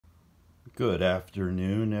Good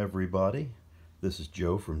afternoon, everybody. This is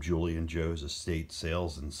Joe from Julie and Joe's Estate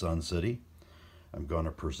Sales in Sun City. I'm going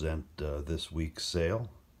to present this week's sale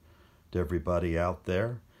to everybody out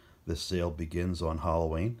there. This sale begins on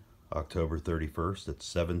Halloween, October 31st at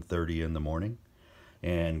 7:30 in the morning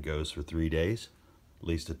and goes for 3 days, at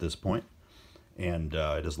least at this point. And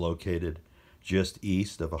it is located just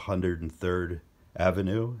east of 103rd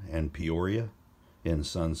Avenue and Peoria in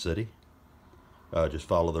Sun City. Just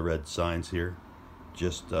follow the red signs here,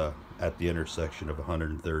 just at the intersection of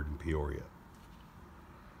 103rd and Peoria.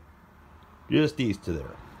 Just east of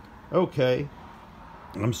there. Okay,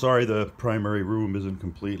 I'm sorry the primary room isn't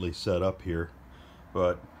completely set up here,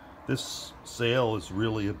 but this sale is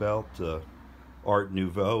really about Art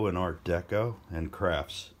Nouveau and Art Deco and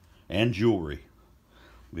crafts and jewelry.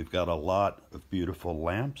 We've got a lot of beautiful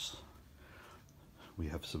lamps. We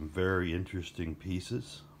have some very interesting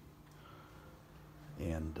pieces.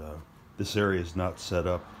 And this area is not set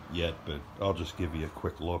up yet, but I'll just give you a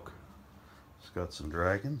quick look. It's got some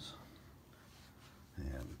dragons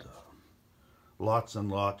and lots and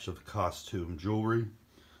lots of costume jewelry.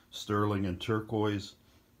 Sterling and turquoise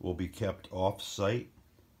will be kept off-site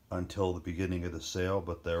until the beginning of the sale,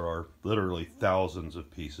 but there are literally thousands of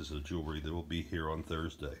pieces of jewelry that will be here on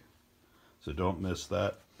Thursday. So don't miss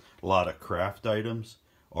that. A lot of craft items,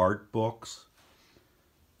 art books,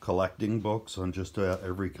 collecting books on just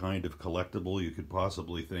every kind of collectible you could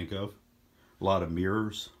possibly think of. A lot of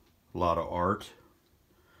mirrors, a lot of art,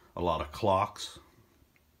 a lot of clocks.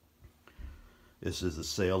 This is a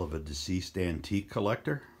sale of a deceased antique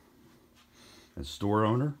collector and store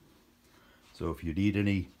owner. So if you need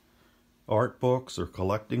any art books or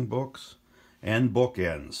collecting books and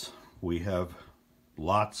bookends, we have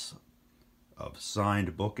lots of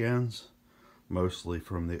signed bookends, mostly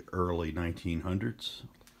from the early 1900s.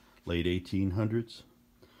 Late 1800s.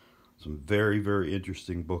 Some very, very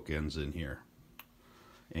interesting bookends in here.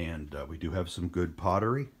 And we do have some good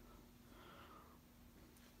pottery.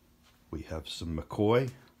 We have some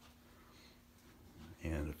McCoy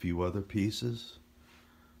and a few other pieces.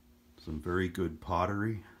 Some very good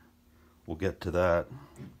pottery. We'll get to that.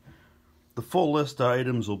 The full list of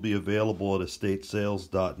items will be available at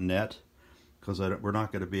estatesales.net because we're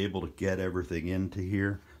not going to be able to get everything into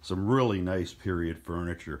here. Some really nice period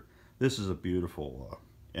furniture. This is a beautiful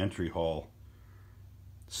entry hall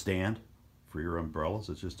stand for your umbrellas.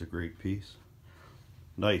 It's just a great piece.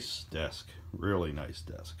 Nice desk, really nice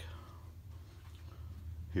desk.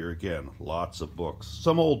 Here again, lots of books,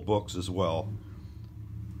 some old books as well.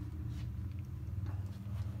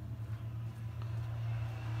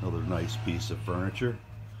 Another nice piece of furniture.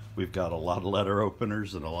 We've got a lot of letter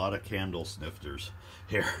openers and a lot of candle snifters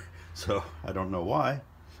here. So I don't know why.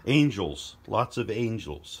 Angels, lots of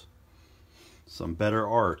angels. Some better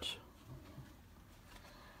art.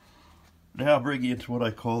 Now bringing it to what I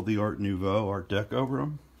call the Art Nouveau, Art Deco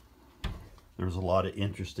room. There's a lot of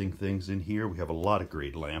interesting things in here. We have a lot of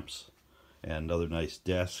great lamps and another nice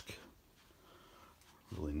desk.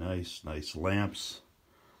 Really nice lamps.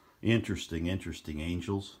 Interesting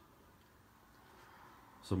angels.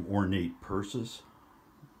 Some ornate purses.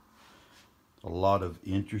 A lot of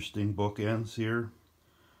interesting bookends here.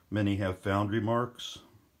 Many have foundry marks.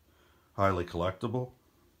 Highly collectible.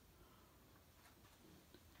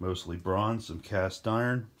 Mostly bronze, some cast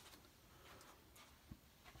iron.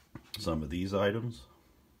 Some of these items.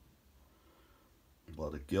 A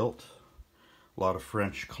lot of gilt. A lot of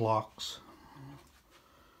French clocks.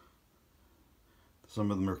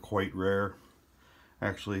 Some of them are quite rare.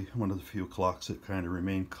 Actually, one of the few clocks that kind of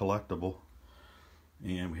remain collectible.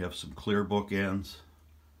 And we have some clear bookends.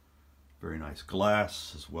 Very nice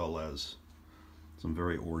glass, as well as some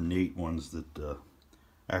very ornate ones that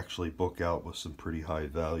actually book out with some pretty high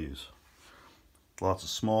values. Lots of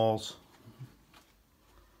smalls.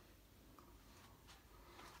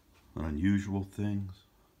 Unusual things.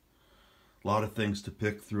 A lot of things to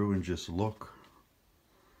pick through and just look.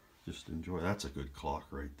 Just enjoy. That's a good clock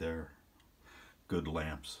right there. Good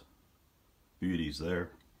lamps. Beauties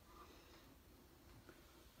there.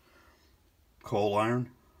 Coal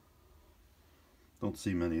iron. Don't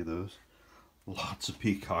see many of those. Lots of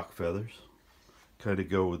peacock feathers. Kind of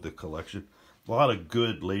go with the collection. A lot of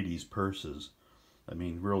good ladies' purses. I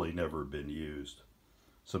mean, really never been used.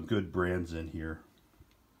 Some good brands in here.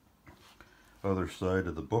 Other side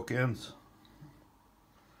of the bookends.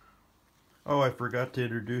 Oh, I forgot to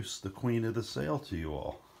introduce the queen of the sale to you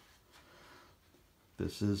all.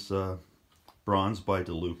 This is bronze by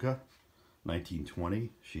DeLuca,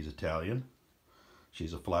 1920. She's Italian.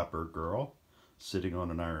 She's a flapper girl sitting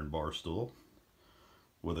on an iron bar stool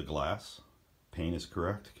with a glass. Paint is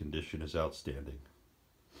correct. Condition is outstanding.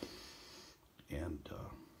 And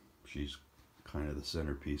she's kind of the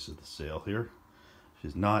centerpiece of the sale here.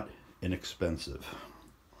 She's not inexpensive.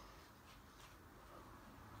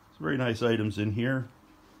 Some very nice items in here.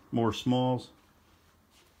 More smalls.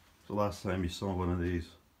 The last time you saw one of these.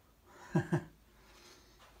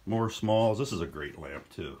 More smalls. This is a great lamp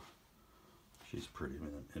too. She's pretty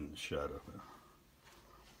in the shadow.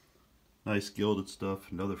 Nice gilded stuff.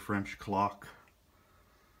 Another French clock.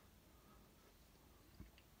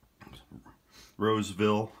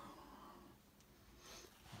 Roseville.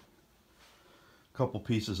 A couple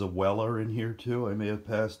pieces of Weller in here too. I may have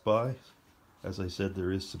passed by. As I said,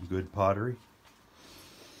 there is some good pottery.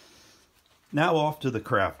 Now off to the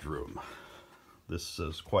craft room. This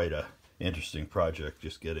is quite an interesting project,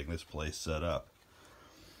 just getting this place set up.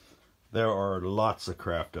 There are lots of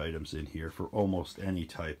craft items in here for almost any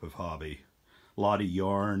type of hobby. A lot of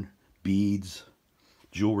yarn, beads,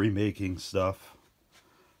 jewelry making stuff,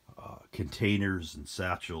 containers and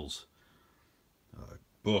satchels,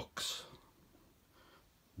 books,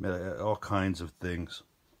 all kinds of things.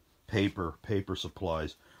 Paper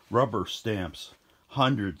supplies, rubber stamps,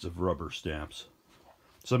 hundreds of rubber stamps,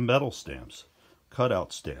 some metal stamps,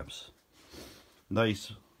 cutout stamps.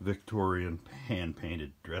 Nice Victorian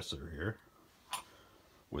hand-painted dresser here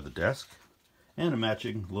with a desk and a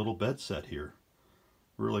matching little bed set here.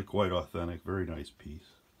 Really quite authentic, very nice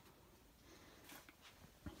piece.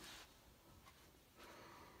 A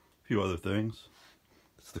few other things.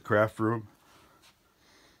 It's the craft room.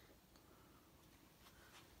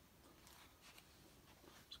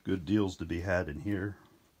 There's good deals to be had in here.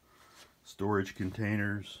 Storage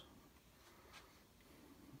containers,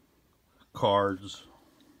 cards,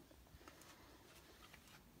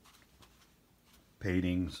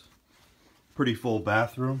 paintings. Pretty full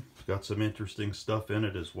bathroom. It's got some interesting stuff in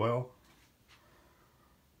it as well.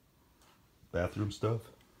 Bathroom stuff.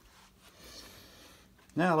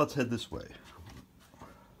 Now let's head this way.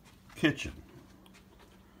 Kitchen.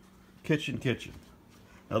 Kitchen.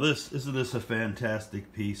 Now isn't this a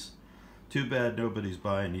fantastic piece? Too bad nobody's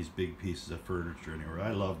buying these big pieces of furniture anymore.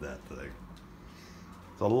 I love that thing.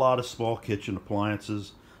 It's a lot of small kitchen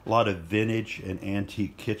appliances, a lot of vintage and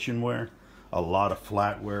antique kitchenware, a lot of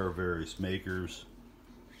flatware of various makers,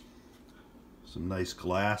 some nice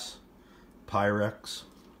glass, Pyrex,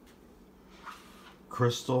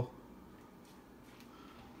 crystal,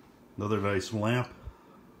 another nice lamp,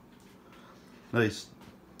 nice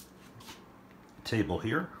table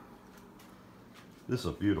here. This is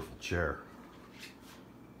a beautiful chair.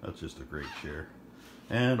 That's just a great chair.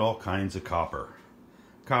 And all kinds of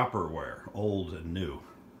copperware, old and new.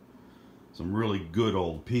 Some really good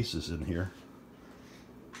old pieces in here.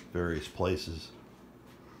 Various places.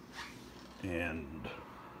 And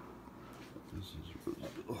this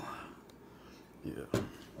is,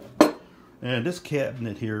 yeah. And this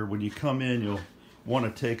cabinet here, when you come in, you'll want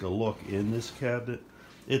to take a look in this cabinet.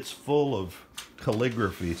 It's full of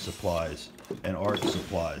calligraphy supplies and art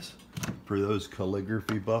supplies. For those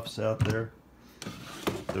calligraphy buffs out there,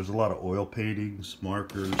 there's a lot of oil paintings,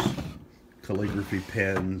 markers, calligraphy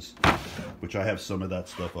pens, which I have some of that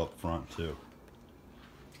stuff up front too.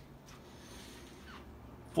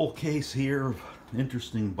 Full case here of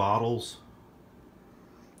interesting bottles.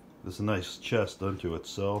 This is a nice chest unto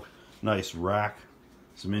itself. Nice rack.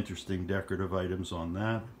 Some interesting decorative items on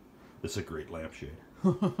that. It's a great lampshade.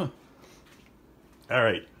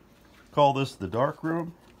 Alright. Call this the dark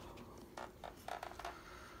room.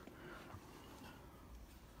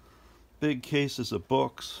 Big cases of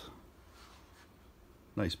books.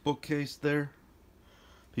 Nice bookcase there.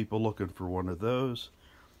 People looking for one of those.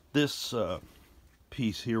 This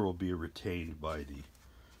piece here will be retained by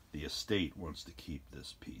the estate wants to keep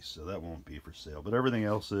this piece, so that won't be for sale. But everything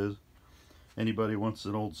else is. Anybody wants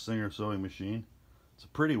an old Singer sewing machine? It's a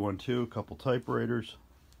pretty one too. A couple typewriters.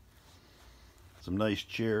 Some nice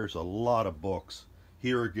chairs. A lot of books.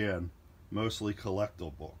 Here again, mostly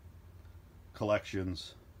collectible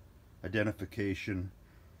collections, identification,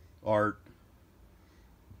 art,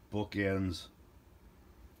 bookends,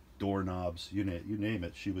 doorknobs, you name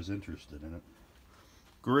it, she was interested in it.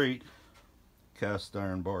 Great cast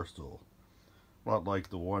iron bar stool. A lot like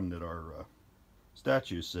the one that our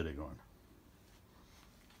statue's sitting on.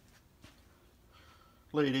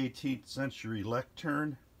 Late 18th century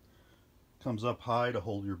lectern. Comes up high to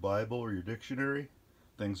hold your Bible or your dictionary.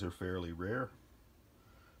 Things are fairly rare.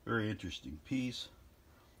 Very interesting piece.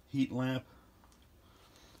 Heat lamp.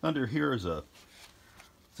 Under here is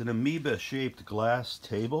it's an amoeba shaped glass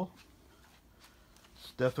table.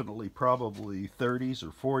 It's definitely probably 30s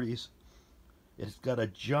or 40s. It's got a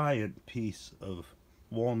giant piece of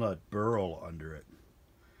walnut burl under it.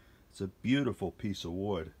 It's a beautiful piece of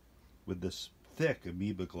wood with this thick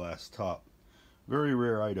amoeba glass top. Very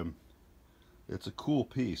rare item. It's a cool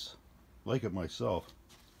piece. Like it myself.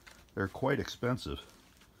 They're quite expensive.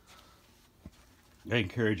 I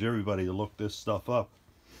encourage everybody to look this stuff up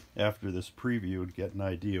after this preview and get an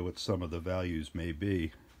idea what some of the values may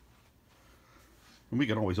be. And we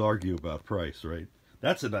can always argue about price, right?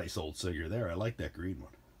 That's a nice old Singer there. I like that green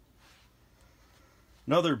one.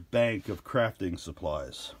 Another bank of crafting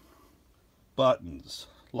supplies. Buttons.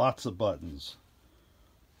 Lots of buttons.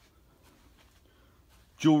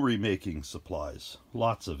 Jewelry making supplies.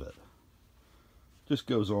 Lots of it. Just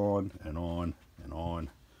goes on and on and on.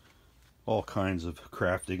 All kinds of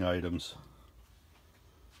crafting items.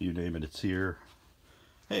 You name it, it's here.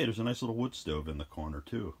 Hey, there's a nice little wood stove in the corner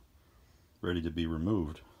too. Ready to be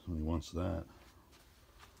removed. Somebody wants that.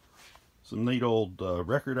 Some neat old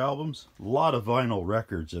record albums. A lot of vinyl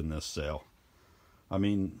records in this sale. I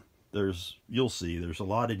mean, you'll see, there's a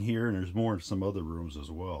lot in here and there's more in some other rooms as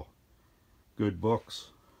well. Good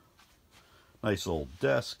books. Nice old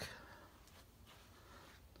desk.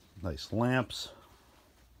 Nice lamps.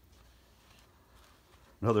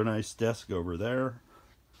 Another nice desk over there.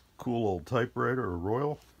 Cool old typewriter or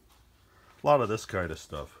Royal. A lot of this kind of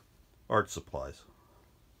stuff. Art supplies.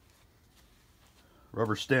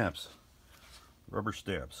 Rubber stamps. Rubber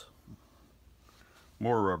stamps.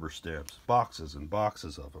 More rubber stamps. Boxes and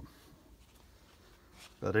boxes of them.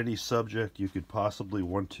 About any subject you could possibly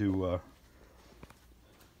want to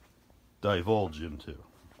divulge into.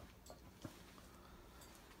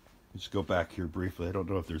 Let's go back here briefly. I don't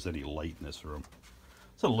know if there's any light in this room.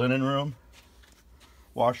 It's a linen room.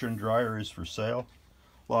 Washer and dryer is for sale.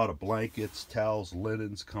 A lot of blankets, towels,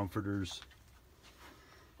 linens, comforters,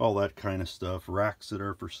 all that kind of stuff. Racks that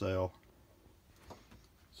are for sale.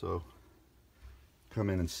 So come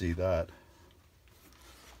in and see that.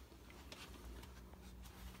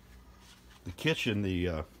 The kitchen,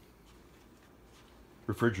 the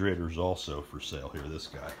refrigerator is also for sale here. This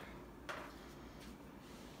guy.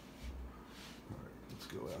 All right, let's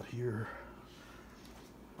go out here.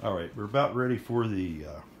 All right, we're about ready for the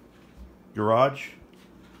garage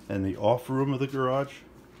and the off room of the garage.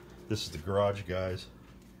 This is the garage, guys.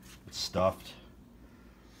 It's stuffed.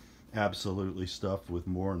 Absolutely stuffed with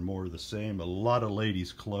more and more of the same. A lot of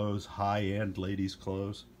ladies' clothes, high-end ladies'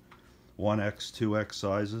 clothes. 1X, 2X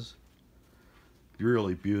sizes.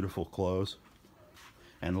 Really beautiful clothes.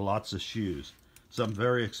 And lots of shoes. Some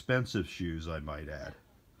very expensive shoes, I might add.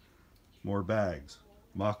 More bags.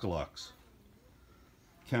 Mucklucks.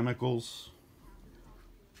 Chemicals.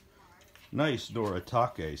 Nice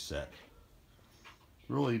Noritake set.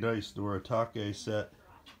 Really nice Noritake set.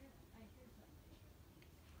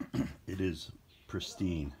 It is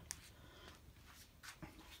pristine.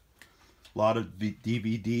 A lot of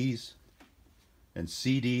DVDs and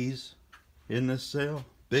CDs in this sale.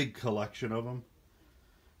 Big collection of them.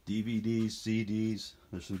 DVDs, CDs.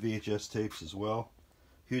 There's some VHS tapes as well.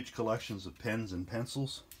 Huge collections of pens and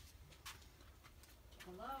pencils.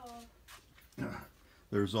 Hello.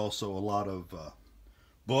 There's also a lot of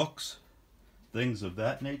books, things of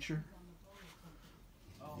that nature.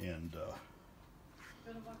 And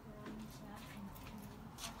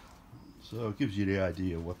so it gives you the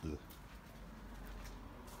idea what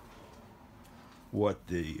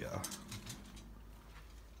the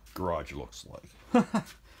garage looks like.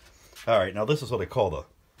 All right, now this is what I call the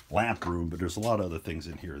lamp room, but there's a lot of other things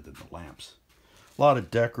in here than the lamps. A lot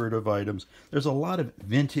of decorative items. There's a lot of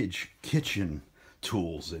vintage kitchen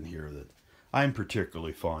tools in here that I'm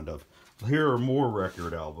particularly fond of. Here are more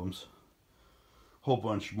record albums. A whole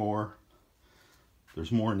bunch more.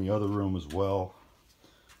 There's more in the other room as well.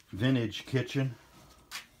 Vintage kitchen.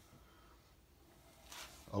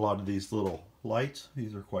 A lot of these little lights.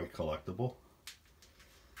 These are quite collectible.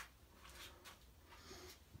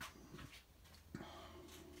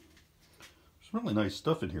 There's really nice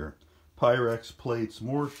stuff in here. Pyrex plates,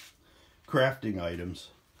 more crafting items.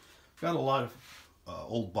 Got a lot of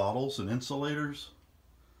old bottles and insulators.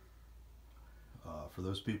 For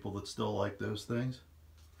those people that still like those things.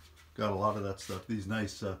 Got a lot of that stuff. These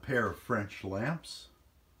nice pair of French lamps.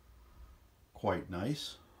 Quite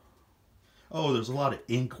nice. Oh, there's a lot of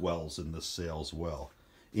ink wells in this sale as well.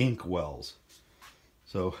 Ink wells.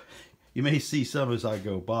 So you may see some as I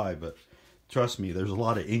go by, but trust me, there's a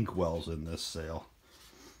lot of ink wells in this sale.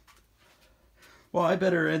 Well, I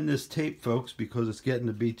better end this tape, folks, because it's getting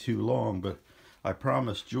to be too long, but I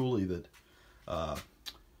promised Julie that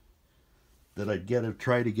I'd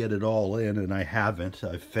try to get it all in, and I haven't.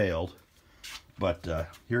 I've failed. But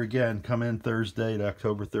here again, come in Thursday,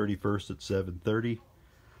 October 31st at 7:30.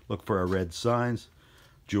 Look for our red signs.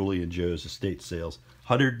 Julie and Joe's Estate Sales,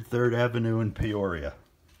 103rd Avenue in Peoria.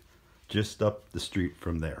 Just up the street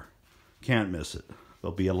from there. Can't miss it.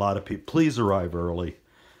 There'll be a lot of people. Please arrive early,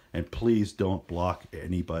 and please don't block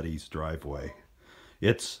anybody's driveway.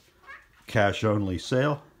 It's cash only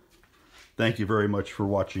sale. Thank you very much for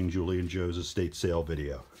watching Julie and Joe's estate sale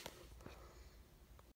video.